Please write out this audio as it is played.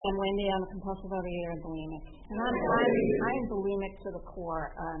I'm Wendy. I'm a compulsive overeater and bulimic. And I'm bulimic to the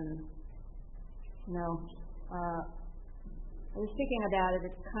core. I was thinking about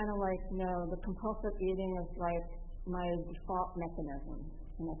it. It's kind of like, the compulsive eating is like my default mechanism.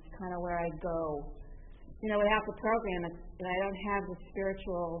 And it's kind of where I go. Without the program, and I don't have the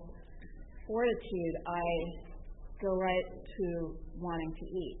spiritual fortitude, I go right to wanting to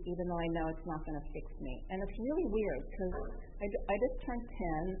eat, even though I know it's not going to fix me. And it's really weird, because I just turned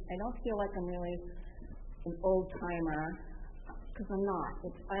 10. I don't feel like I'm really an old-timer, because I'm not.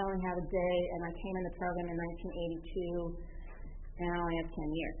 I only have a day, and I came in the program in 1982, and I only have 10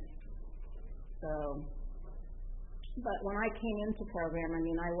 years. But when I came into program,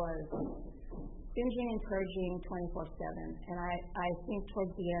 I was binging and purging 24/7, and I think towards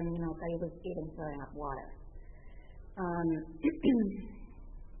the end, I was even throwing up water.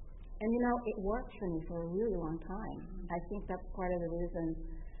 It worked for me for a really long time. I think that's part of the reason,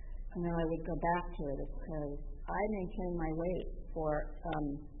 I would go back to it, is because I maintained my weight for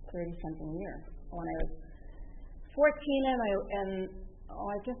 30-something years. When I was 14,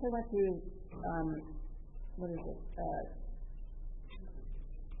 I guess I went through,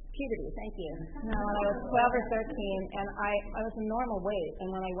 puberty, thank you. When I was 12 or 13, and I was a normal weight, and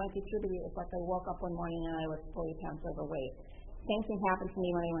when I went through puberty, it was like I woke up one morning and I was 40 pounds overweight. Same thing happened to me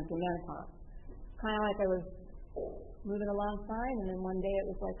when I went through menopause. Kind of like I was moving along fine, and then one day it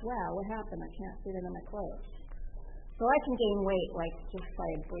was like, wow, what happened? I can't fit into my clothes. So I can gain weight just by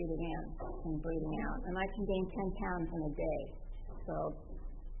breathing in and breathing out, and I can gain 10 pounds in a day. So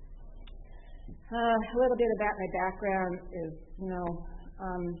a little bit about my background is,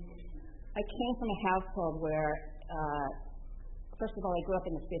 I came from a household where, first of all, I grew up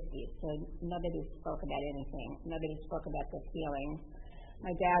in the 50s, so nobody spoke about anything. Nobody spoke about their feelings. My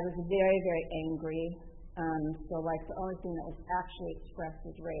dad was very, very angry, so the only thing that was actually expressed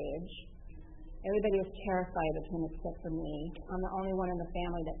was rage. Everybody was terrified of him except for me. I'm the only one in the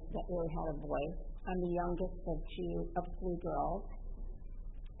family that really had a voice. I'm the youngest of three girls.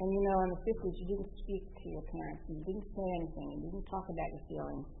 And in the 50s, you didn't speak to your parents. You didn't say anything. You didn't talk about your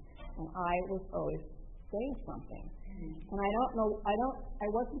feelings. And I was always saying something. And I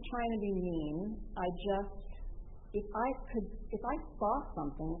wasn't trying to be mean. If I saw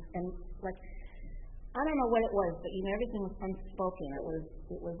something, and I don't know what it was, but everything was unspoken.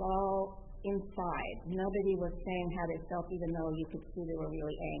 It was all inside. Nobody was saying how they felt, even though you could see they were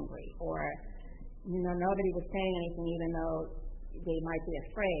really angry. Or, nobody was saying anything, even though they might be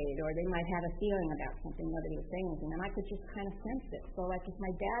afraid, or they might have a feeling about something. Nobody was saying anything, and I could just kind of sense it. So, if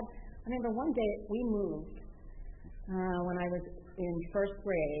my dad, I remember one day we moved when I was in first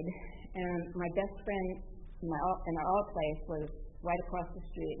grade, and my best friend in our old place was right across the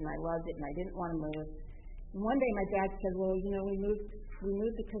street, and I loved it, and I didn't want to move. And one day my dad said, well, we moved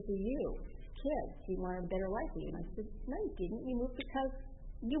because of you, kids. We wanted a better life for you. And I said, no, you didn't. You moved because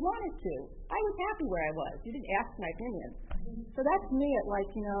you wanted to. I was happy where I was. You didn't ask my opinion. So that's me at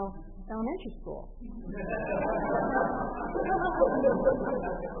elementary school.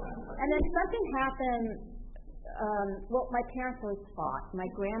 And then something happened. My parents always fought. My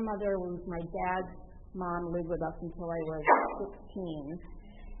grandmother was my dad's mom, lived with us until I was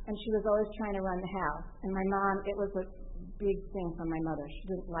 16. And she was always trying to run the house. And my mom, it was a big thing for my mother. She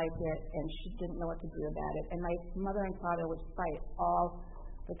didn't like it, and she didn't know what to do about it. And my mother and father would fight all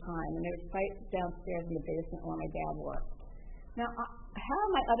the time, and they would fight downstairs in the basement where my dad worked. Now, how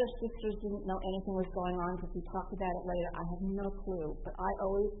my other sisters didn't know anything was going on, because we talked about it later, I have no clue. But I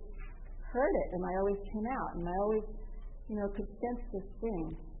always heard it, and I always came out, and I always, could sense this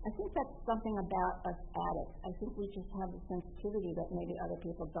thing. I think that's something about us addicts. I think we just have the sensitivity that maybe other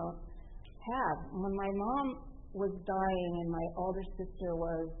people don't have. When my mom was dying, and my older sister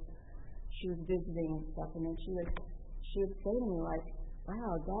was visiting and stuff, and then she would say to me,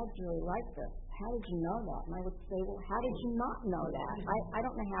 wow, Dad's really like this. How did you know that? And I would say, well, how did you not know that? I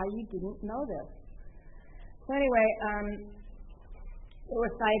don't know how you didn't know this. So anyway, they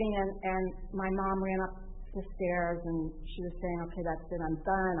were fighting, and my mom ran up the stairs, and she was saying, okay, that's it, I'm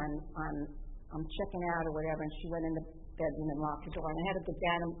done, I'm checking out or whatever, and she went in the bedroom and locked the door. And I had to go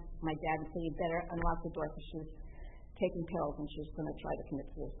down to my dad and say, you better unlock the door, because she was taking pills, and she was going to try to commit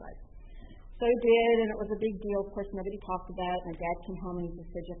suicide. So he did, and it was a big deal. Of course, nobody talked about it. My dad came home and he just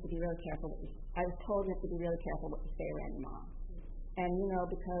said, you have to be really careful. I was told you have to be really careful what you say around your mom. And,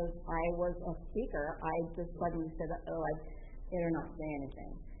 because I was a speaker, I just suddenly said, oh, I better not say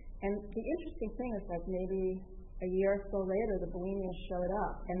anything. And the interesting thing is maybe a year or so later, the bulimia showed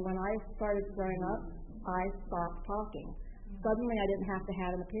up. And when I started throwing up, I stopped talking. Suddenly, I didn't have to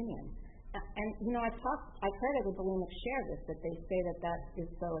have an opinion. And, I've heard of the bulimics share this, that they say that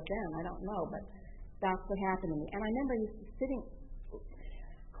is so with them. I don't know, but that's what happened to me. And I remember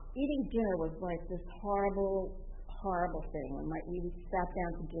eating dinner was like this horrible thing. When we sat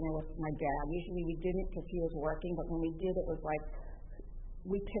down to dinner with my dad. Usually we didn't because he was working, but when we did, it was like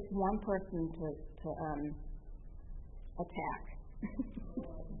we picked one person to attack.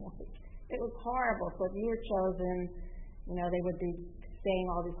 It was horrible. So if you were chosen, they would be saying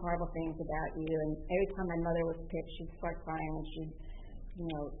all these horrible things about you. And every time my mother was picked, she'd start crying and she'd,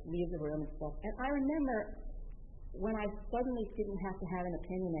 leave the room and stuff. And I remember when I suddenly didn't have to have an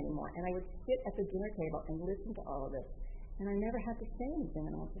opinion anymore, and I would sit at the dinner table and listen to all of this, and I never had to say anything.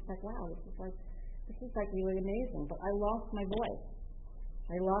 And I was just like, wow, this is really amazing. But I lost my voice.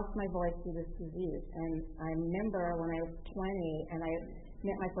 I lost my voice through this disease. And I remember when I was 20 and I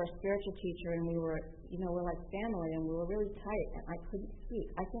met my first spiritual teacher, and we were, we're like family, and we were really tight, and I couldn't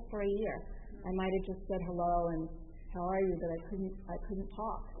speak. I think for a year. I might have just said hello and how are you, but I couldn't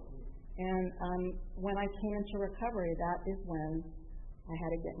talk. And when I came into recovery, that is when I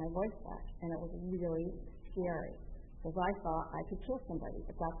had to get my voice back. And it was really scary, because I thought I could kill somebody,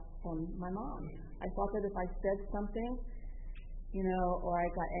 but that's from my mom. I thought that if I said something, or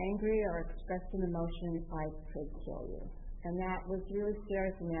I got angry or expressed an emotion, I could kill you. And that was really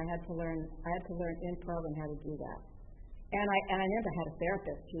scary for me. I had to learn in program how to do that. And I never had a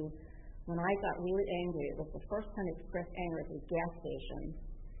therapist who, when I got really angry, it was the first time I expressed anger at the gas station.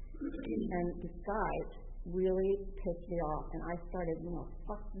 And this guy really pissed me off. And I started,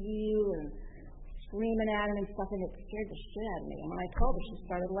 fuck you, and screaming at him and stuff, and it scared the shit out of me. And when I told her, she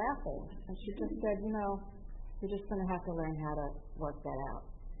started laughing. And she just said, you're just going to have to learn how to work that out.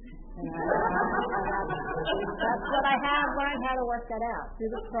 And that's what I have learned, how to work that out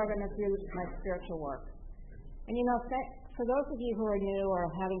through this program and through my spiritual work. And for those of you who are new or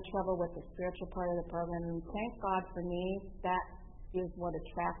having trouble with the spiritual part of the program, thank God for me. That is what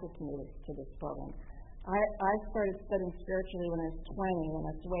attracted me to this program. I started studying spiritually when I was 20, and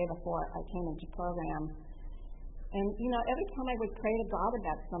that's way before I came into program. And every time I would pray to God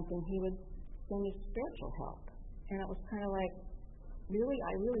about something, He would send me spiritual help. And it was kind of like, really,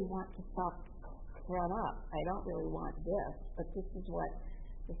 I really want to stop run up. I don't really want this, but this is what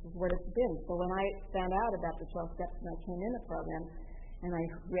it's been. So when I found out about the 12 steps and I came in the program and I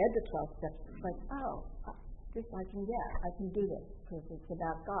read the 12 steps, it's like, this I can get. I can do this because it's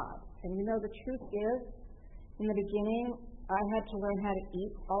about God. And the truth is, in the beginning, I had to learn how to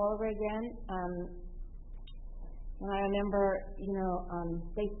eat all over again. And I remember,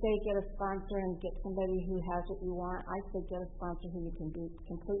 they say get a sponsor and get somebody who has what you want. I say get a sponsor who you can be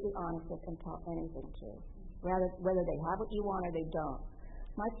completely honest with and tell anything to, whether they have what you want or they don't.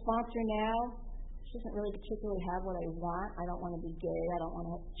 My sponsor now, she doesn't really particularly have what I want. I don't want to be gay. I don't want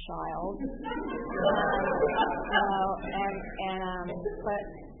to have a child.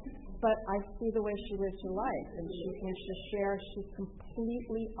 But I see the way she lives her life, and when she shares, she's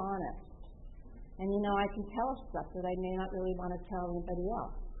completely honest. And I can tell her stuff that I may not really want to tell anybody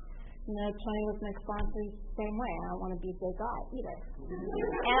else. Tony was my sponsor the same way. I don't want to be a gay guy either.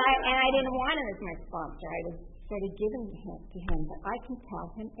 And I didn't want him as my sponsor. I was sort of given to him, but I can tell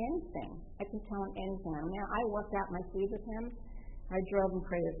him anything. I can tell him anything. Now, I worked out my sleeves with him. I drove him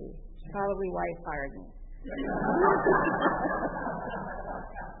crazy. Probably why he fired me.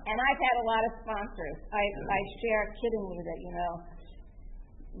 And I've had a lot of sponsors. I share kiddingly that,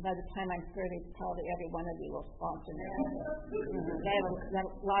 by the time I'm 30, probably every one of you will sponsor me. They have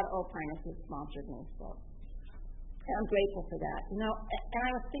a lot of old timers who sponsored me, so I'm grateful for that. And I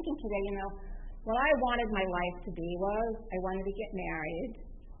was thinking today, what I wanted my life to be was I wanted to get married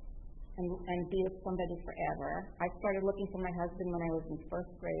and be with somebody forever. I started looking for my husband when I was in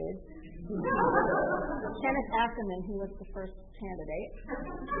first grade. Kenneth Ackerman, he was the first candidate.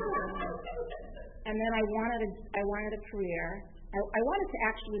 And then I wanted a career. I wanted to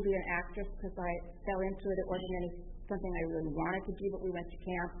actually be an actress because I fell into it. It wasn't something I really wanted to do, but we went to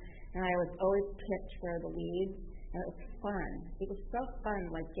camp, and I was always picked for the lead, and it was fun. It was so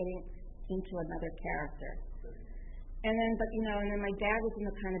fun, like getting into another character. And then my dad was in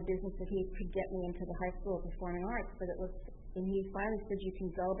the kind of business that he could get me into the high school of performing arts, but and he finally said you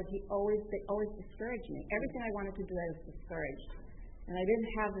can go, but they always discouraged me. Everything I wanted to do, I was discouraged. And I didn't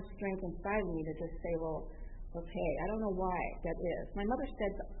have the strength inside me to just say, well, okay, I don't know why that is. My mother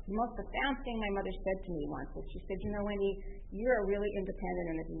said, the most profound thing my mother said to me once was, she said, Wendy, you're really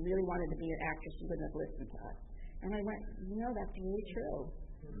independent, and if you really wanted to be an actress, you wouldn't have listened to us. And I went, that's really true.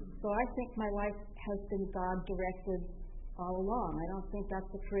 So I think my life has been God-directed all along. I don't think that's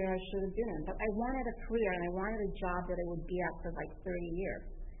the career I should have been in. But I wanted a career, and I wanted a job that I would be at for like 30 years.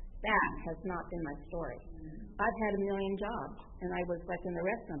 That has not been my story. I've had a million jobs, and I was like in the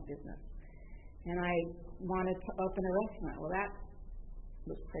restaurant business. And I wanted to open a restaurant. Well, that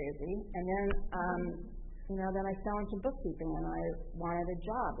was crazy. And then, then I fell into bookkeeping, and I wanted a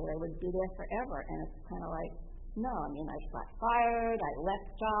job where I would be there forever. And it's kind of like, no, I got fired, I left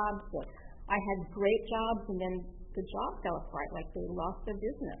jobs. I had great jobs, and then the job fell apart, like they lost their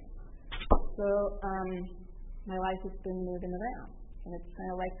business. So my life has been moving around, and it's kind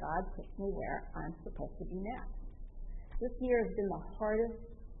of like God puts me where I'm supposed to be next. This year has been the hardest,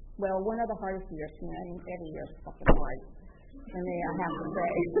 one of the hardest years for me. I mean, every year is fucking hard, and I have to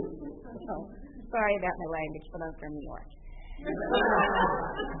say. So, sorry about my language, but I'm from New York. And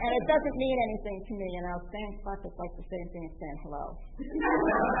it doesn't mean anything to me, saying fuck is like the same thing as saying hello.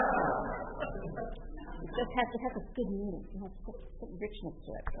 It just has to have a good meaning. It has some richness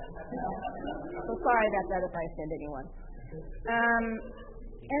to it. So sorry about that if I offend anyone.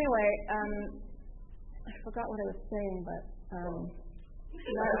 Anyway, I forgot what I was saying, but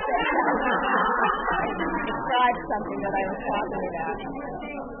describe something that I was talking about.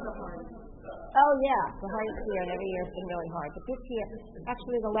 Oh yeah, the hardest year, and every year has been really hard. But this year,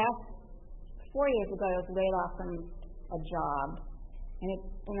 actually the last 4 years ago, I was laid off from a job, and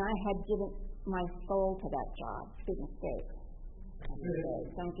I had given my soul to that job. Big mistake.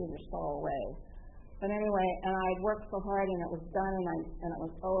 Don't give your soul away. But anyway, and I'd worked so hard, and it was done, and it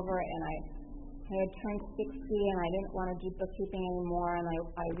was over, and I had turned 60, and I didn't want to do bookkeeping anymore, and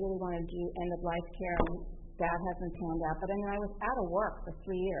I really wanted to do end-of-life care, and that hasn't panned out. But I mean, I was out of work for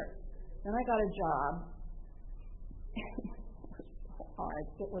 3 years. Then I got a job.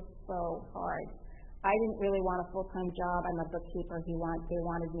 It was so hard. I didn't really want a full-time job. I'm a bookkeeper. They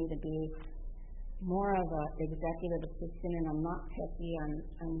wanted me to be more of an executive assistant, and I'm not techy.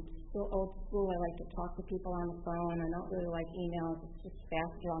 I'm still old school. I like to talk to people on the phone. I don't really like emails. It's just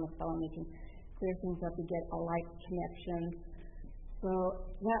faster on the phone. You can clear things up. You get a light connection. So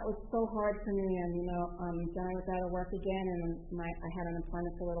that was so hard for me, and then I was out of work again, and I had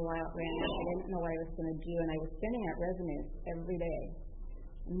unemployment for a little while. It ran out. I didn't know what I was going to do, and I was sending out resumes every day.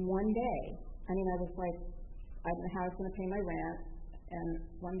 And one day, I was like, I didn't know how I was going to pay my rent, and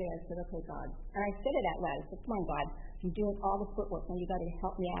one day I said, okay, God. And I said it out loud. I said, come on, God, I'm doing all the footwork, and you got to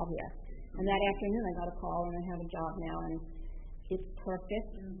help me out here. And that afternoon, I got a call, and I have a job now, and it's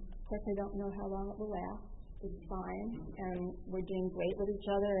perfect. Of course, I don't know how long it will last. It's fine, and we're doing great with each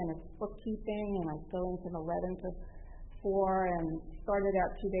other, and it's bookkeeping, and I go in from 11 to 4, and started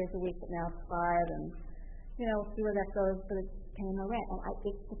out 2 days a week, but now it's 5, and, see where that goes, but it's paying my rent. And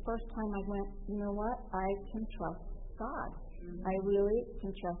it's the first time I went, you know what, I can trust God. I really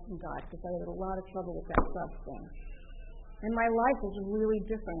can trust in God, because I had a lot of trouble with that trust thing. And my life was really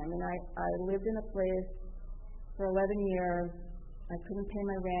different. I lived in a place for 11 years. I couldn't pay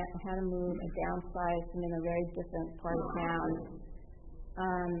my rent. I had to move and downsize and in a very different part of town.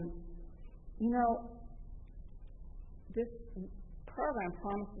 This program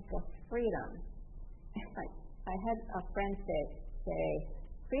promises us freedom. I had a friend say,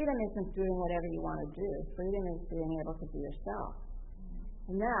 freedom isn't doing whatever you want to do. Freedom is being able to be yourself.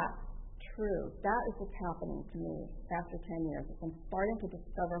 And that's true. That is what's happening to me after 10 years. I'm starting to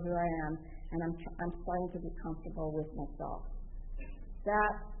discover who I am, and I'm starting to be comfortable with myself.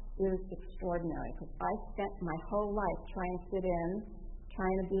 That is extraordinary, because I spent my whole life trying to fit in,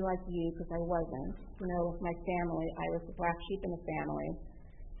 trying to be like you, because I wasn't. With my family, I was the black sheep in the family.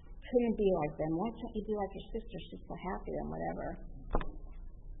 Couldn't be like them. Why can't you be like your sister? She's so happy and whatever.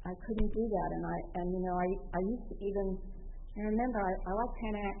 I couldn't do that, and I used to even. I remember I liked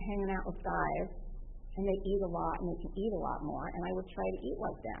hanging out with guys, and they eat a lot, and they can eat a lot more, and I would try to eat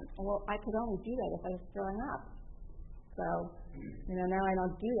like them. Well, I could only do that if I was throwing up. So, now I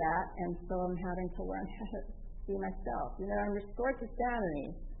don't do that, and so I'm having to learn how to be myself. I'm restored to sanity.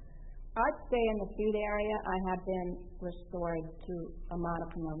 I'd say in the food area, I have been restored to a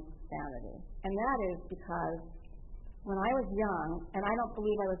modicum of sanity. And that is because when I was young, and I don't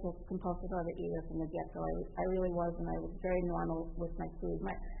believe I was a compulsive overeater from the get-go. I really wasn't. I was very normal with my food.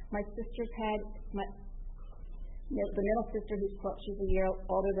 My sisters had, the middle sister she's a year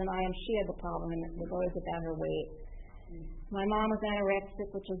older than I am, she had the problem, and it was always about her weight. My mom was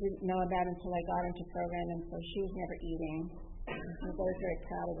anorexic, which I didn't know about until I got into program, and so she was never eating. I was always very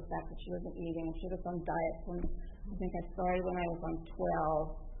proud of the fact that she wasn't eating, and she was on diets. And I think I started when I was on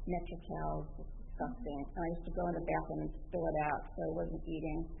 12 Metrocal. Disgusting. And I used to go in the bathroom and spill it out, so I wasn't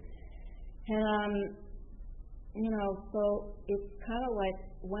eating. And so it's kind of like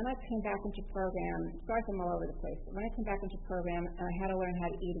when I came back into program, sorry if I'm all over the place, but when I came back into program, I had to learn how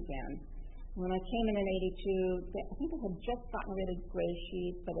to eat again. When I came in 82, I think they had just gotten rid of gray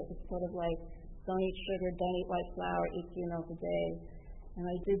sheets, but it was sort of like, don't eat sugar, don't eat white flour, eat 3 meals a day. And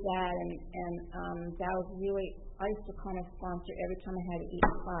I did that, and that was really, I used to kind of sponsor every time I had to eat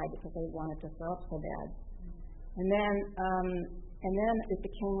pie because I wanted to throw up so bad. And then it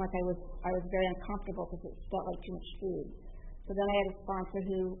became like I was very uncomfortable because it felt like too much food. So then I had a sponsor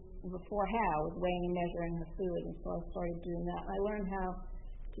who, before Hal, was weighing and measuring her food, and so I started doing that. I learned how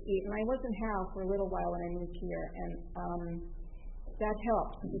to eat, and I was in Hal for a little while when I moved here, and that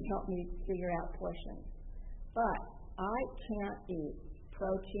helped because it helped me figure out portions. But I can't eat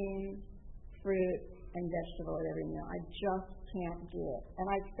protein, fruit, and vegetable at every meal. I just can't do it. And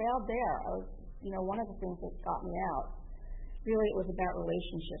I failed there. I was, one of the things that got me out, really it was about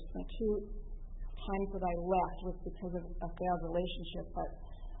relationships. My 2 times that I left was because of a failed relationship, but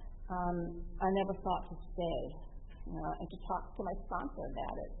I never thought to stay, and to talk to my sponsor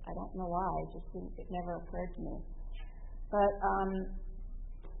about it. I don't know why. It never occurred to me. But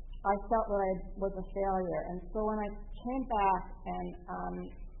I felt that I was a failure. And so when I came back and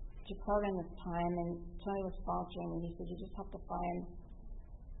to program this time, and Tony was sponsoring me, he said, you just have to find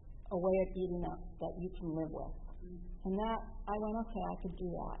a way of eating that you can live with. And that, I went, okay, I could do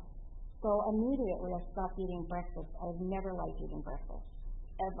that. So immediately I stopped eating breakfast. I've never liked eating breakfast,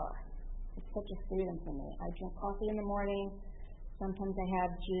 ever. It's such a freedom for me. I drink coffee in the morning. Sometimes I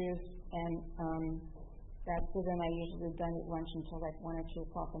have juice, and that's it. And I usually don't eat lunch until like 1 or 2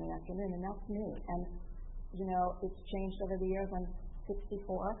 o'clock in the afternoon, and that's me. And, it's changed over the years. I'm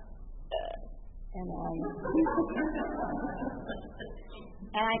 64. And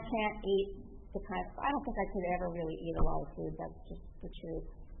and I can't eat I don't think I could ever really eat a lot of food. That's just the truth.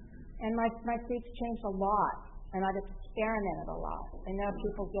 And my food's changed a lot, and I've experimented a lot. I know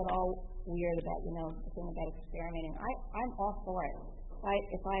people get all weird about, the thing about experimenting. I'm all for it.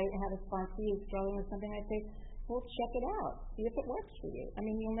 If I have a sponsee who's struggling with something, I say, well, check it out. See if it works for you. I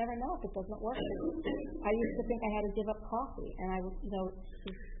mean, you'll never know if it doesn't work for you. I used to think I had to give up coffee, and I would,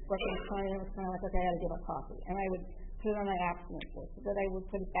 working with Tony, it was kind of like, okay, I had to give up coffee. And I would put it on my abstinence list, so that I would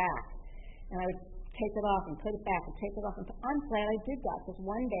put it back. And I would take it off and put it back and take it off. And I'm glad I did that, because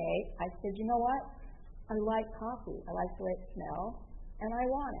one day I said, you know what? I like coffee. I like the way it smells, and I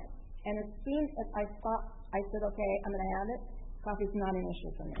want it. And as soon as I said, okay, I'm going to have it, coffee's not an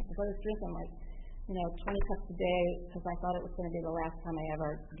issue for me. Because I was drinking 20 cups a day because I thought it was going to be the last time I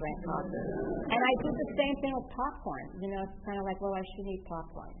ever drank coffee. And I did the same thing with popcorn. It's kind of like, well, I shouldn't eat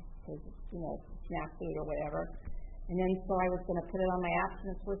popcorn because, snack food or whatever. And then so I was going to put it on my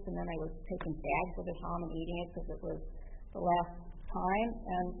abstinence list, and then I was taking bags of it home and eating it because it was the last time.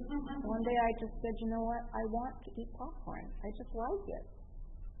 And one day I just said, you know what? I want to eat popcorn. I just like it.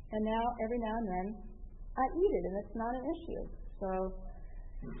 And now, every now and then, I eat it, and it's not an issue. So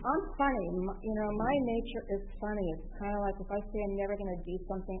I'm funny. My nature is funny. It's kind of like if I say I'm never going to do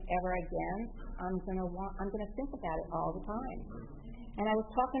something ever again, I'm going to think about it all the time. And I was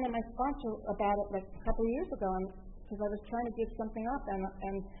talking to my sponsor about it like a couple of years ago, because I was trying to give something up, and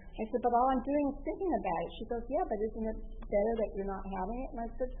I said, but all I'm doing is thinking about it. She goes, yeah, but isn't it better that you're not having it? And I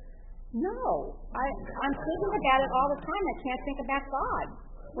said, no, I'm thinking about it all the time. I can't think about God.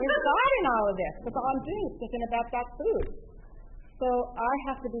 Where's God in all of this? Because all I'm doing is thinking about that food. So I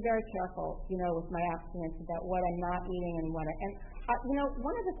have to be very careful, with my abstinence about what I'm not eating and what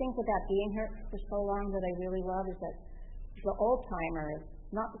one of the things about being here for so long that I really love is that the old-timers,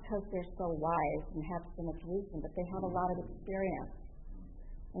 not because they're so wise and have so much wisdom, but they have a lot of experience.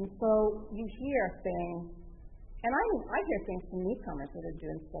 And so you hear things, and I hear things from newcomers that are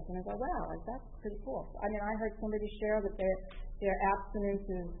doing stuff, and I go, wow, that's pretty cool. I heard somebody share that their abstinence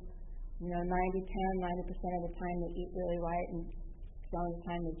is, 90% of the time they eat really right, and some of the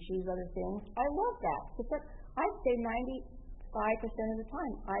time they choose other things. I love that. Because I'd say 95% of the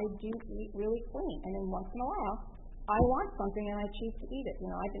time I do eat really clean, and then once in a while I want something and I choose to eat it.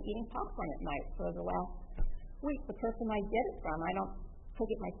 I've been eating popcorn at night for the last week. The person I get it from, I don't cook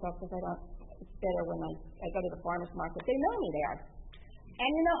it myself because it's better when I go to the farmer's market. They know me there.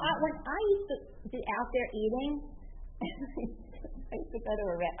 And when I used to be out there eating, I used to go to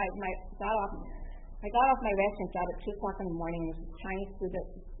I got off my restaurant job at 2 o'clock in the morning. There was a Chinese food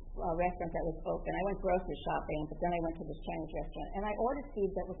restaurant that was open. I went grocery shopping, but then I went to this Chinese restaurant, and I ordered food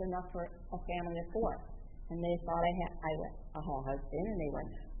that was enough for a family of 4. And they thought I had a husband, and they were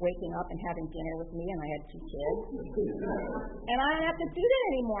waking up and having dinner with me, and I had 2 kids. And I don't have to do that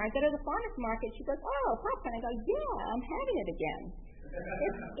anymore. I go to the farmer's market. She goes, oh, popcorn. I go, yeah, I'm having it again.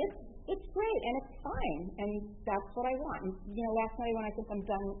 It's great, and it's fine, and that's what I want. And, last night when I think I'm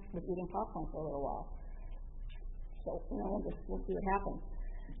done with eating popcorn for a little while. So, we'll see what happens.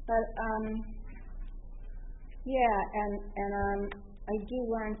 But I do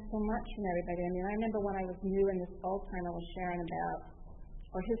learn so much from everybody. I mean, I remember when I was new and this old timer was sharing about,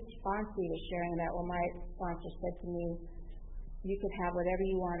 or his sponsor was sharing about, well, my sponsor said to me, you could have whatever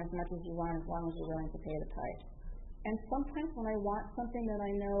you want, as much as you want, as long as you're willing to pay the price. And sometimes when I want something that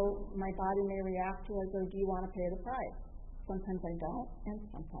I know my body may react to, I go, do you want to pay the price? Sometimes I don't, and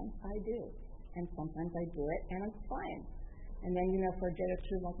sometimes I do. And sometimes I do it, and it's fine. And then, for a day or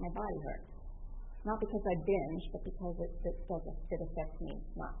two, like, my body hurts. Not because I binge, but because it affects me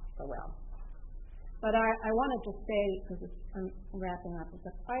not so well. But I wanted to say, because I'm wrapping up, is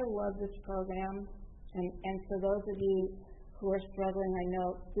that I love this program, and for those of you who are struggling, I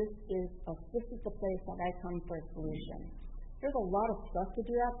know this is the place that I come for a solution. There's a lot of stuff to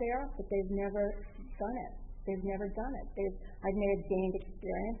do out there, but they've never done it. I've may have gained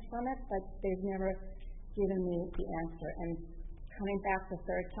experience from it, but they've never given me the answer. And coming back the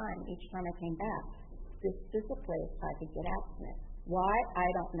third time, each time I came back, this is a place I could get abstinent. Why? I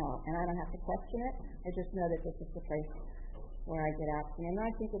don't know, and I don't have to question it. I just know that this is the place where I get abstinent. And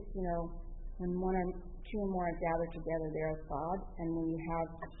I think it's, when one or two or more are gathered together, there is God. And when you have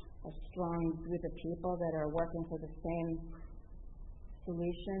a strong group of people that are working for the same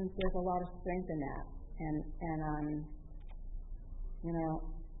solutions, there's a lot of strength in that. And 10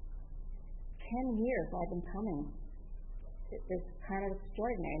 years I've been coming. It's kind of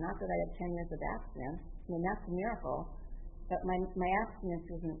extraordinary. Not that I had 10 years of abstinence. I mean, that's a miracle. But my abstinence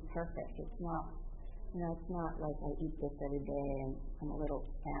isn't perfect. It's not, it's not like I eat this every day and I'm a little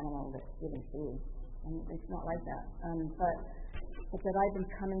animal that's given food. And it's not like that. But that I've been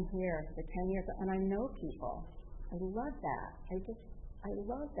coming here for 10 years, and I know people. I love that. I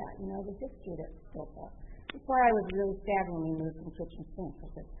love that. The history that's built up. That's why I was really sad when we moved from the kitchen sink.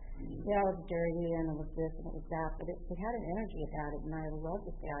 Because, it was dirty and it was this and it was that, but it had an energy about it, and I love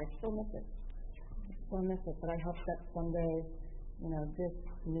to say I still miss it. But I hope that someday, this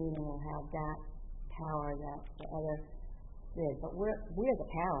meeting will have that power that the other did. But we're the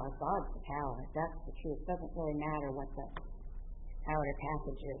power. God's the power. That's the truth. It doesn't really matter what the outer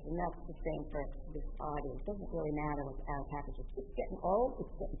package is, and that's the same for this body. It doesn't really matter what the outer package is. It's getting old.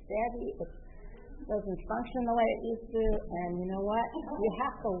 It's getting saggy. It doesn't function the way it used to. And you know what? You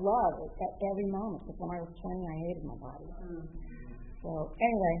have to love it at every moment. Because when I was 20, I hated my body. So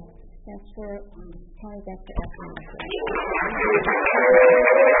anyway, thanks for asking me.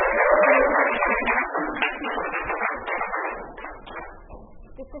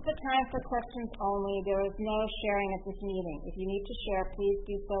 This is the time for questions only. There is no sharing at this meeting. If you need to share, please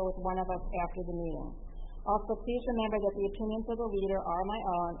do so with one of us after the meeting. Also, please remember that the opinions of the leader are my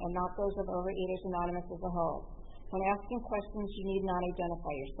own and not those of Overeaters Anonymous as a whole. When asking questions, you need not identify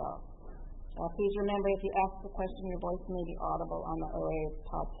yourself. Please remember, if you ask the question, your voice may be audible on the OA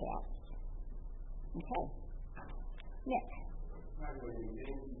podcast. Okay. Nick. Hi, Wendy.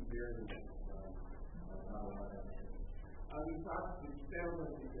 Thank you very much. You sound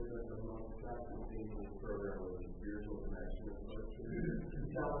like you said that the most attractive thing in this program was the spiritual connection. Can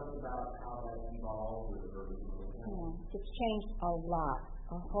you tell us about how that evolved with the It's changed a lot,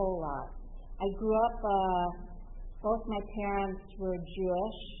 a whole lot. I grew up, both my parents were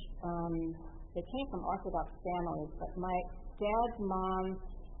Jewish. They came from Orthodox families, but my dad's mom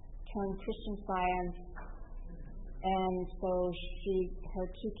turned Christian Science, and so her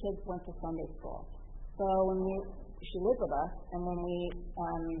two kids went to Sunday school. So she lived with us, and when we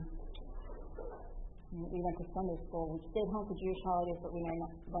went to Sunday school, we stayed home for Jewish holidays, but we learned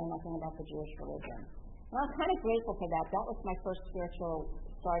nothing about the Jewish religion. And I'm kind of grateful for that. That was my first spiritual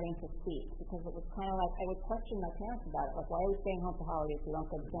starting to speak, because it was kind of like I would question my parents about it, like, why are we staying home for holidays if we don't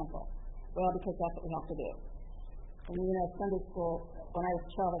go to temple? Well, because that's what we have to do. And Sunday school, when I was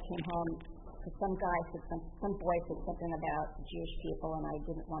 12, I came home because some boy said something about Jewish people, and I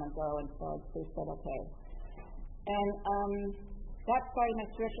didn't want to go, and so they said, okay. And that started my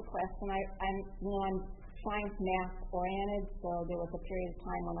spiritual quest, and I'm science math oriented, so there was a period of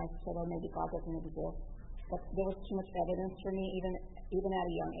time when I said, oh, maybe God doesn't exist. But there was too much evidence for me, even at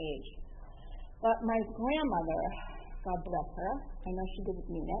a young age. But my grandmother, God bless her, I know she didn't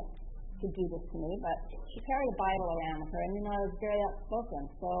mean it to do this to me, but she carried a Bible around with her, and I was very outspoken.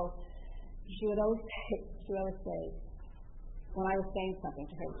 So she would always say, when I was saying something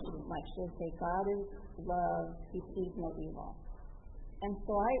to her she didn't like, she would say, God is love, he sees no evil. And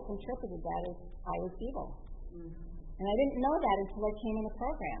so I interpreted that as I was evil. And I didn't know that until I came in the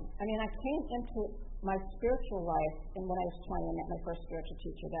program. I mean, I came into my spiritual life, and when I was 20, I met my first spiritual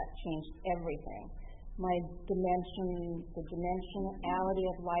teacher. That changed everything. The dimensionality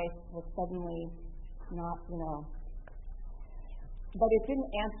of life was suddenly not, but it didn't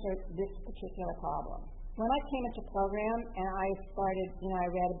answer this particular problem. When I came into program and I started, I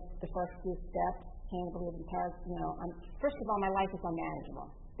read the first few steps, came to believe in powers, first of all, my life is unmanageable.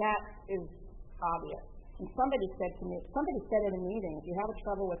 That is obvious. And somebody said in a meeting, if you have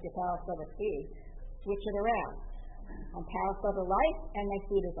trouble with your Power Silver seed, switch it around. I'm Power Silver Life, and my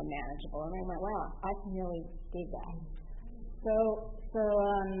seed is unmanageable. And I went, wow, I can really dig that.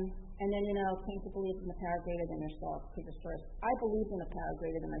 And then, came to believe in the power greater than yourself, Peter first. I believed in the power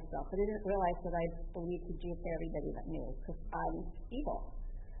greater than myself, but I didn't realize that I believed could do for everybody that knew, because I'm evil.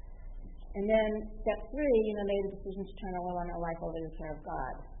 And then step 3, made a decision to turn all my life over to the care of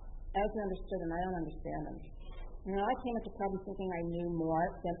God. As I understood him, I don't understand him. I came into problem thinking I knew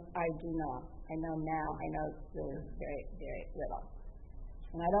more than I do know. I know now. I know really very, very little.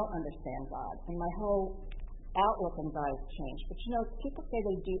 And I don't understand God. And my whole outlook on God has changed. But people say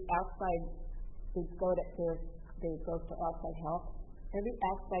they go to outside help. Every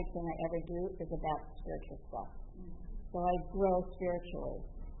outside thing I ever do is about spiritual stuff. So I grow spiritually.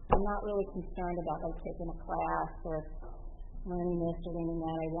 I'm not really concerned about taking a class or learning this or learning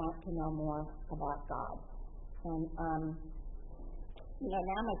that. I want to know more about God. And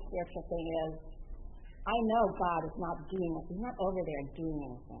now my spiritual thing is, I know God is not doing it. He's not over there doing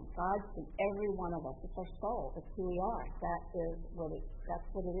anything. God's in every one of us. It's our soul. It's who we are. That's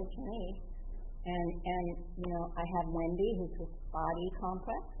what it is to me. And I have Wendy, who's this body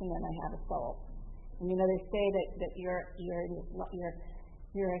complex, and then I have a soul. And they say that you're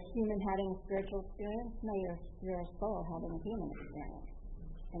a human having a spiritual experience. No, you're a soul having a human experience.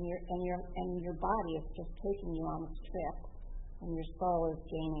 And your body is just taking you on this trip, and your soul is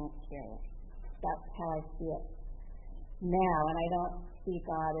gaining experience. That's how I see it now, and I don't see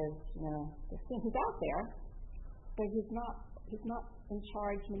God as He's out there, but He's not in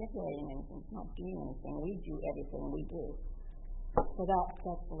charge manipulating anything. He's not doing anything. We do everything we do. So that's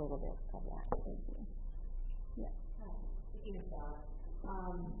a little bit of that. Thank you. Yeah. Speaking of God,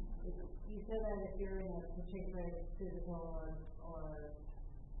 you said that if you're in a particular physical or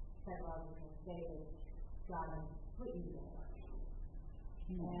psychological state, God has put you there.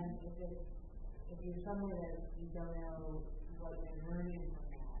 And if you're somewhere that you don't know what you're learning from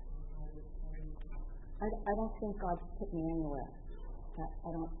that, I don't think God's put me anywhere.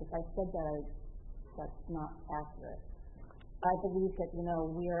 If I said that, that's not accurate. I believe that,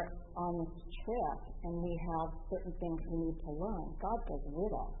 we're on this trip and we have certain things we need to learn. God goes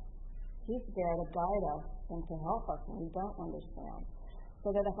with us. He's there to guide us and to help us when we don't understand.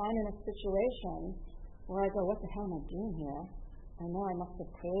 So that if I'm in a situation where I go, what the hell am I doing here? I know I must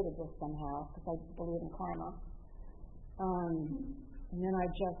have created this somehow because I believe in karma. And then I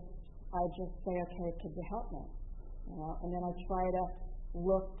just say, okay, could you help me? And then I try to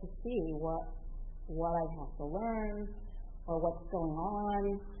look to see what I have to learn or what's going on.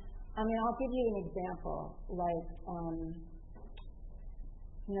 I mean, I'll give you an example.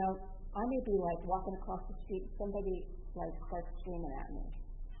 I may be walking across the street, somebody starts screaming at me.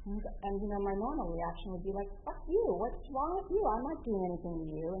 And my normal reaction would be fuck you, what's wrong with you? I'm not doing anything to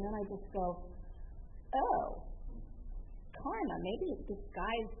you. And then I just go, oh, karma, maybe this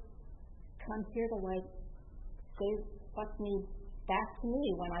guy's come here to say fuck me back to me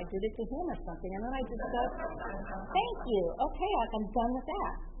when I did it to him or something. And then I just go, thank you, okay, I'm done with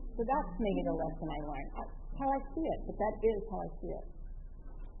that. So that's maybe the lesson I learned. That's how I see it, but that is how I see it.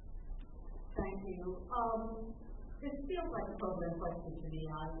 Thank you. This feels like a program question to me.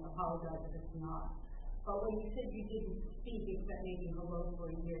 I apologize if it's not. But when you said you didn't speak except maybe hello for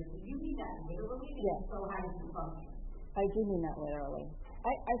a year, do you mean that literally? Yes. So how did you function? I do mean that literally.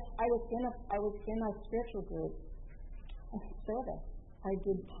 I was in a spiritual group of service. I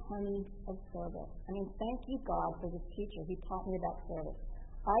did tons of service. I mean, thank you God for this teacher. He taught me about service.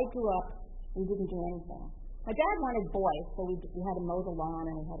 I grew up, we didn't do anything. My dad wanted boys, so we had to mow the lawn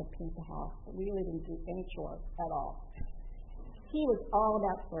and we had to paint the house. But we really didn't do any chores at all. He was all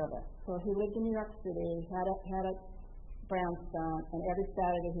about service. So he lived in New York City, had a brownstone, and every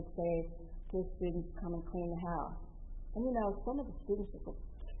Saturday he'd say to his students, come and clean the house. And some of the students would go,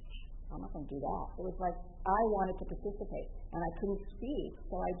 I'm not going to do that. It was I wanted to participate, and I couldn't speak,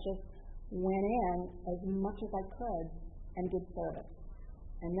 so I just went in as much as I could and did service.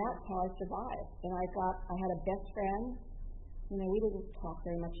 And that's how I survived. And I had a best friend. We didn't talk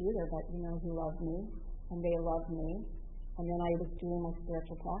very much either, but he loved me, and they loved me. And then I was doing my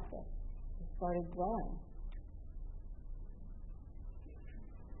spiritual practice. It started growing.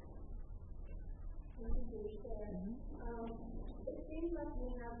 It seems like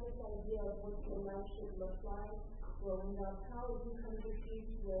we have this idea of what your life should look like growing up. How have you come to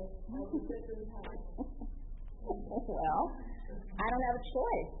peace with all the different types? Well, I don't have a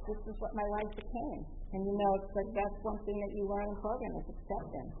choice. This is what my life became. And it's like that's one thing that you learn in program is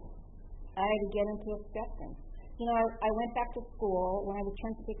acceptance. I had to get into acceptance. I went back to school. When I was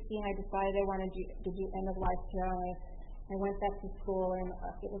turned 16, I decided I wanted to do end-of-life care. I went back to school, and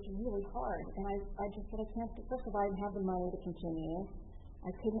it was really hard. And I just said, I can't, first of all, I didn't have the money to continue.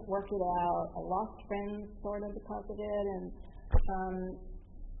 I couldn't work it out. I lost friends sort of because of it.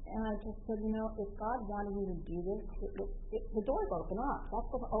 And I just said, if God wanted me to do this, the doors open up. That's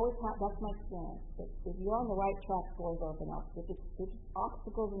what always happens. That's my experience. If you're on the right track, doors open up. If it's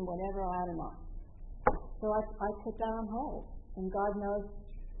obstacles and whatever, I don't know. So I put that on hold. And God knows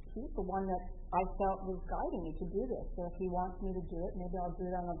He's the one that I felt was guiding me to do this. So if He wants me to do it, maybe I'll do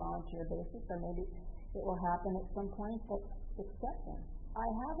it on a volunteer basis, or maybe it will happen at some point, but acceptance. I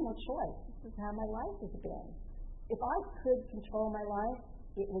have no choice. This is how my life has been. If I could control my life,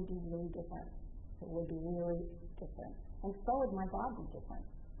 it would be really different. It would be really different. And so would my God be different.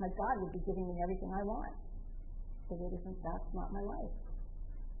 My God would be giving me everything I want. But that's not my life.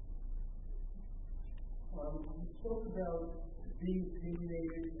 You spoke about being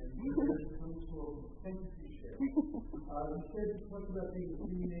opinionated and there's some sort of fantasy share. You spoke about being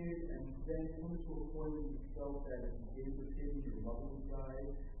opinionated and then come to a point where you felt that you gave opinion, your mother would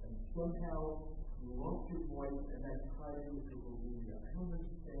die, and somehow you lost your voice and that tied you to bulimia. I don't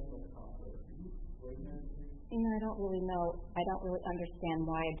understand that concept. Can you explain that to me? I don't really know. I don't really understand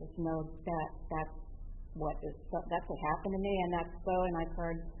why. I just know that that's what happened to me, and that's so. And I've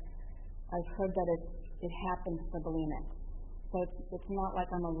heard that it happens for bulimics. So it's not like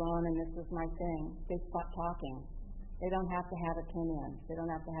I'm alone and this is my thing. They stop talking. They don't have to have opinions. They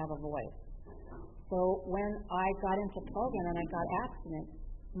don't have to have a voice. So when I got into program and I got abstinent,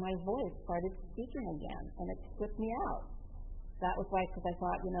 my voice started speaking again, and it flipped me out. That was why, because I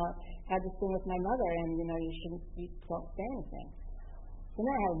thought, had this thing with my mother, and you don't say anything. So then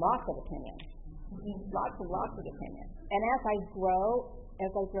I had lots of opinions, lots of opinions. And as I grow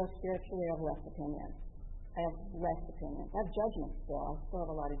spiritually, I have less opinions. I have less opinions. I have judgment still. I still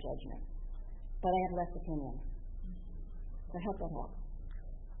have a lot of judgment, but I have less opinions. I hope that helps.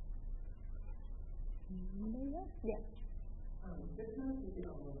 Yes. Just not to get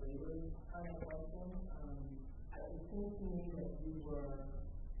on the labor kind of question. It seems to me that you were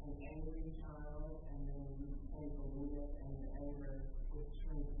an angry child, and then you became bulimic, and the anger was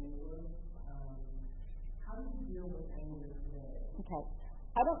transmitted. How do you deal with anger today? Okay.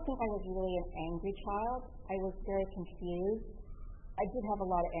 I don't think I was really an angry child. I was very confused. I did have a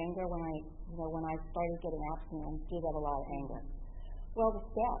lot of anger when I started getting abstinent. I did have a lot of anger. Well, the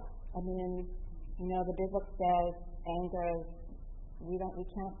steps. The Bible says anger is, we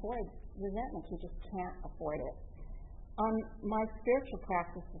can't afford resentment. We just can't afford it. My spiritual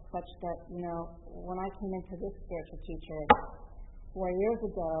practice is such that, when I came into this spiritual teacher 4 years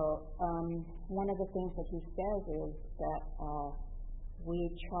ago, one of the things that he says is that we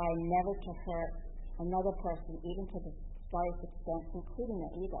try never to hurt another person, even to the slightest extent, including the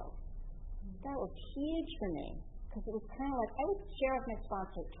ego. That was huge for me, because it was kind of like, I would share with my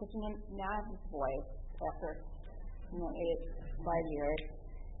sponsor, because now I have this voice after 5 years,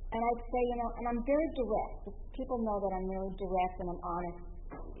 and I'd say, and I'm very direct. People know that I'm really direct and I'm honest.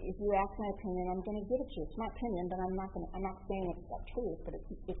 If you ask my opinion, I'm going to give it to you. It's my opinion, but I'm not saying it's the truth, but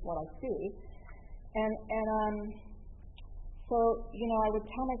it's what I see. So, I would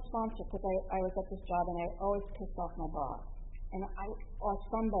tell my sponsor, because I was at this job and I always pissed off my boss, or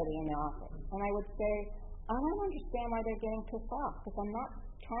somebody in the office. And I would say, I don't understand why they're getting pissed off, because I'm not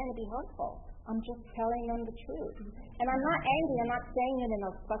trying to be hurtful. I'm just telling them the truth. And I'm not angry. I'm not saying it in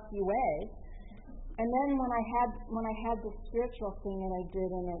a fuck you way. And then when I had this spiritual thing that I did,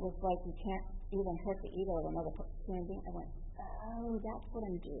 and it was like, you can't even hurt the ego of another human being, I went, oh, that's what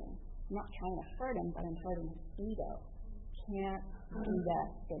I'm doing. I'm not trying to hurt him, but I'm hurting his ego. Can't do that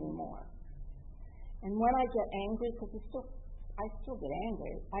anymore. And when I get angry, because I still get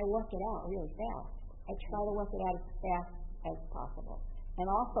angry, I work it out really fast. I try to work it out as fast as possible. And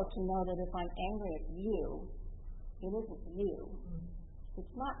also to know that if I'm angry at you, it isn't you.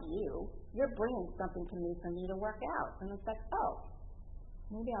 It's not you. You're bringing something to me for me to work out. And it's like, oh,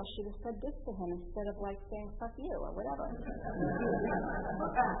 maybe I should have said this to him instead of saying fuck you or whatever.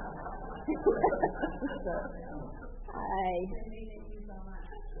 Hi. Thank you so much.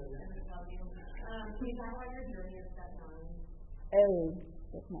 Can you talk about your journey of step 9? Oh,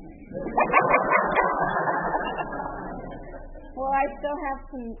 step 9. Well, I still have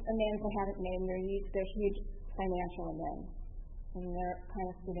some amends I haven't made, and they're huge financial amends, and they're kind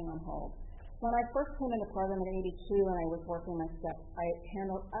of sitting on hold. When I first came into program in 82 and I was working my steps, I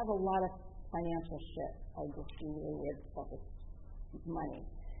have a lot of financial shit. I just do really weird stuff with money.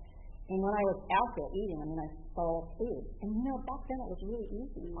 And when I was out there eating, I mean, I stole food. And back then it was really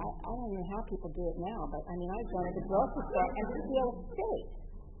easy. I don't know how people do it now, but I mean, I go to the grocery store and steal silly.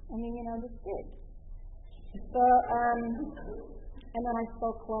 I mean, just did. So, and then I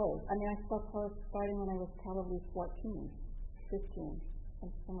stole clothes. I mean, I stole clothes starting when I was probably 14, 15,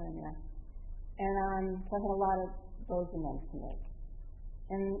 somewhere in there. And so I had a lot of those amends to make.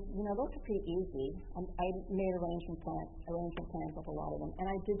 And, those are pretty easy. I made arrangement plans with a lot of them, and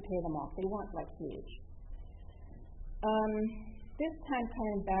I did pay them off. They weren't, huge. This time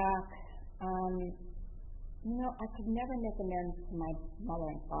coming back, I could never make amends to my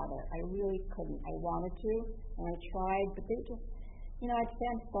mother and father. I really couldn't. I wanted to, and I tried, but they just, I'd say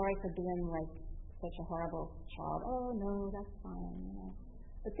I'm sorry for being, such a horrible child. Oh, no, that's fine,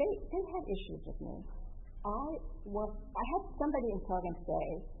 But they had issues with me. I had somebody in program say,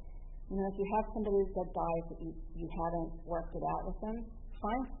 if you have somebody that dies that you haven't worked it out with them,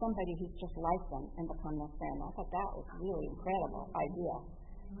 find somebody who's just like them and become their friend. I thought that was a really incredible idea.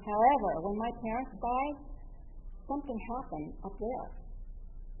 However, when my parents died, something happened up there.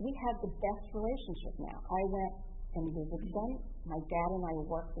 We had the best relationship now. I went and visited them. My dad and I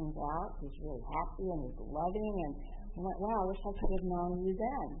worked things out. He was really happy and he was loving, and I went, wow, I wish I could have known you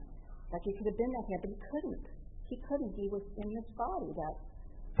then. He could have been there, but he couldn't. He couldn't. He was in this body that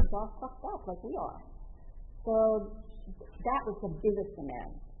was all fucked up like we are. So that was the biggest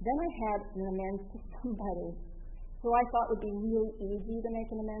amends. Then I had an amends to somebody who I thought would be really easy to make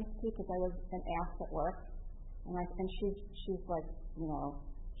an amends to because I was an ass at work. And she's she's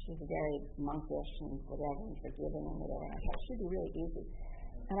very monkish and whatever and forgiving and whatever. And I thought she'd be really easy.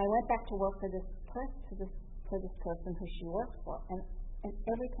 And I went back to work for this person who she works for. And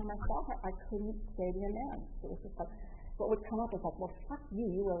every time I saw her, I couldn't say the amends. It was just what would come up was well, fuck you.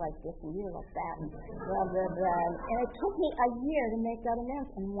 You were like this and you were like that and blah, blah, blah. And it took me a year to make that amends.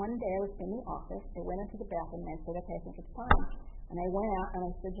 And one day I was in the office. I went into the bathroom and I said, okay, I think it's time. And I went out and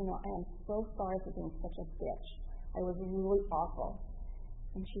I said, I am so sorry for being such a bitch. I was really awful.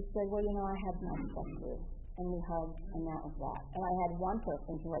 And she said, well, I had no stuff to do. And we hugged, and that was that. And I had one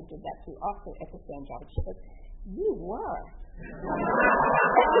person who I did that to also at the same job. She said, you were.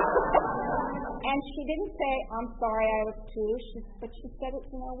 And she didn't say, I'm sorry I was too. But she said,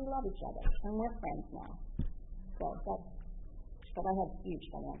 we love each other, and we're friends now. So but I have huge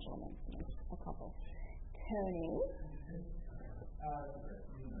financial amends, a couple. Tony?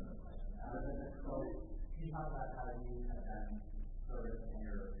 Can you talk about how you have done service and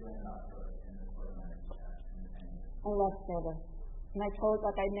your feeling about service in the program? I love service. And I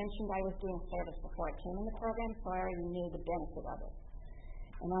mentioned I was doing service before I came in the program, so I already knew the benefit of it.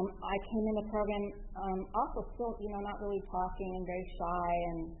 And I came in the program also still, not really talking and very shy.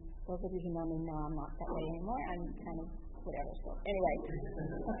 And those of you who know me know I'm not that way anymore. I'm kind of whatever. So anyway,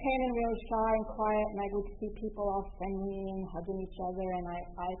 I came in really shy and quiet, and I would see people all friendly and hugging each other, and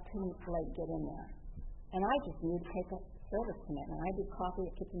I couldn't get in there. And I just needed to take a service commitment. I did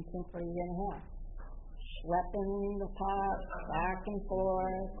coffee at Kitchen Sink for a year and a half. Schlepping the pot back and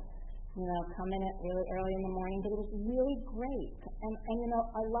forth, coming in really early in the morning, but it was really great. And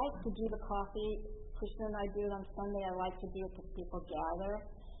I like to do the coffee. Krishna and I do it on Sunday. I like to do it because people gather.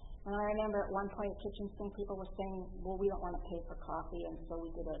 And I remember at one point at Kitchen Sink, people were saying, well, we don't want to pay for coffee, and so we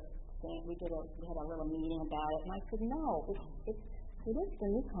had a little meeting about it. And I said, no, it is for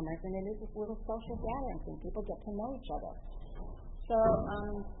newcomers, and it is a little social gathering thing. People get to know each other. So,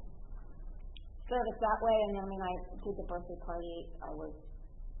 service that way, and then I did the birthday party. I was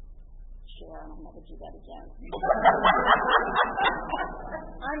chair, and I'll never do that again.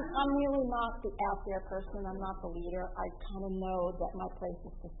 I'm really not the out there person. I'm not the leader. I kind of know that my place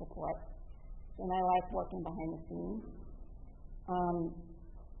is to support, and I like working behind the scenes.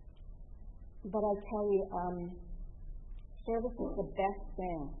 But I tell you, service is the best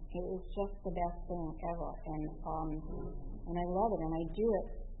thing. It is just the best thing ever, and I love it, and I do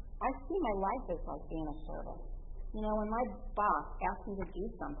it. I see my life as like being a service. When my boss asks me to do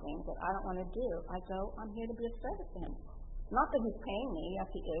something that I don't want to do, I go, I'm here to be a service to him. Not that he's paying me, yes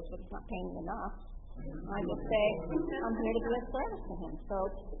he is, but he's not paying me enough. I just say, I'm here to be a service to him. So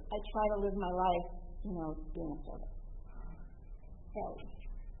I try to live my life, being a service. Kelly.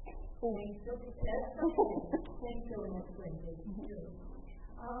 Thanks so much. Thanks so much, Wendy.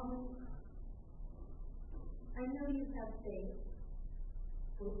 I know you have faith.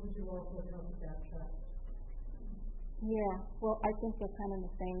 Would you also talk about trust? Yeah, well, I think they're kind of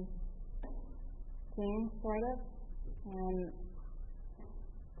the same thing, sort of. I'm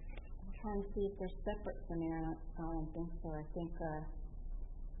trying to see if they're separate from me. I don't think so. I think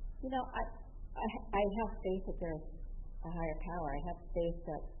I have faith that there's a higher power. I have faith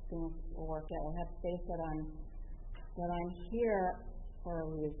that things will work out. I have faith that I'm here for a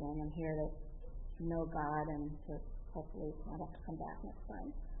reason. I'm here to know God and to hopefully not have to come back next time.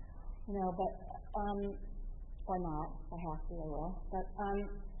 But or not. If I have to, I will. But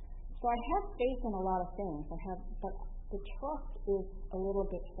so I have faith in a lot of things. But the trust is a little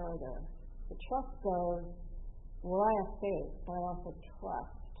bit further. The trust goes, well, I have faith, but I also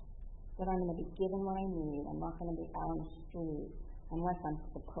trust that I'm going to be given what I need. I'm not going to be out on the street unless I'm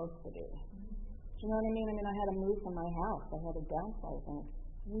supposed to be. Do you know what I mean? I had to move from my house. I had to downsize in a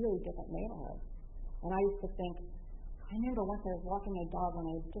really different neighborhood. And I used to think, I remember once I was walking my dog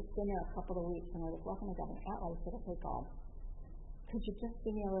when I had just been there a couple of weeks, and I was walking my dog, and I said, okay, God, could you just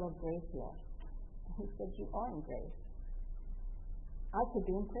give me a little grace here? And he said, you are in grace. I could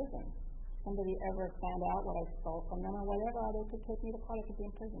be in prison. Somebody ever found out what I stole from them or whatever, they could take me to court. I could be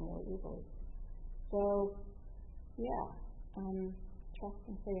in prison really easily. So, yeah, trust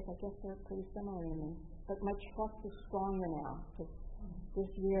and faith, I guess they're pretty similar to me. But my trust is stronger now, because this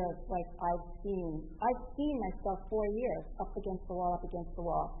year, it's like I've seen myself 4 years up against the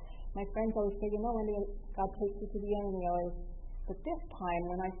wall. My friends always say, Wendy, God takes you to the end, and they always, but this time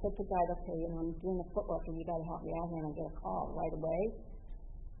when I said to God, okay, I'm doing the footwork, and you got to help me out here, and I get a call right away,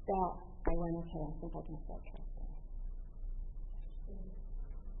 that I went, okay, I think I can start trusting.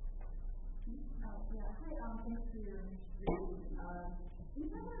 Hi, thanks for your reading. Do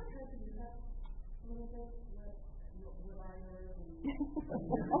you know how to do that a little bit? What I heard?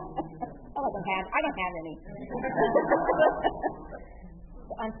 I don't have any.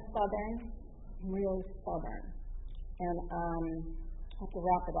 I'm stubborn. I'm really stubborn. And I have to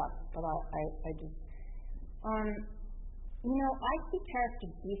wrap it up, but I just I see character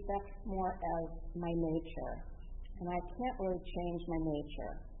defects more as my nature, and I can't really change my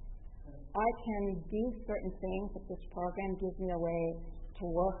nature. I can do certain things if this program gives me a way to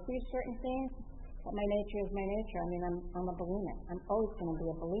work through certain things, but my nature is my nature. I'm a bulimic. I'm always going to be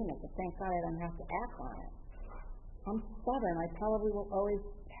a bulimic, but thank God I don't have to act on it. I'm stubborn. I probably will always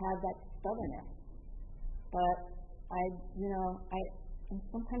have that stubbornness, but and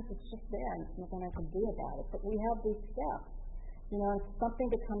sometimes it's just there, and there's nothing I can do about it. But we have these steps. If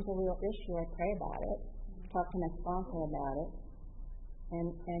something becomes a real issue, I pray about it, talk to my sponsor about it,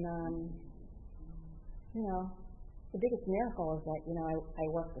 and the biggest miracle is that I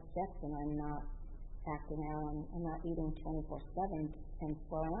work the steps and I'm not acting out. I'm not eating 24/7 and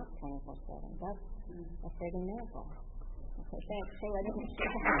throwing up 24/7. That's a friggin' miracle. Okay, thanks. So I didn't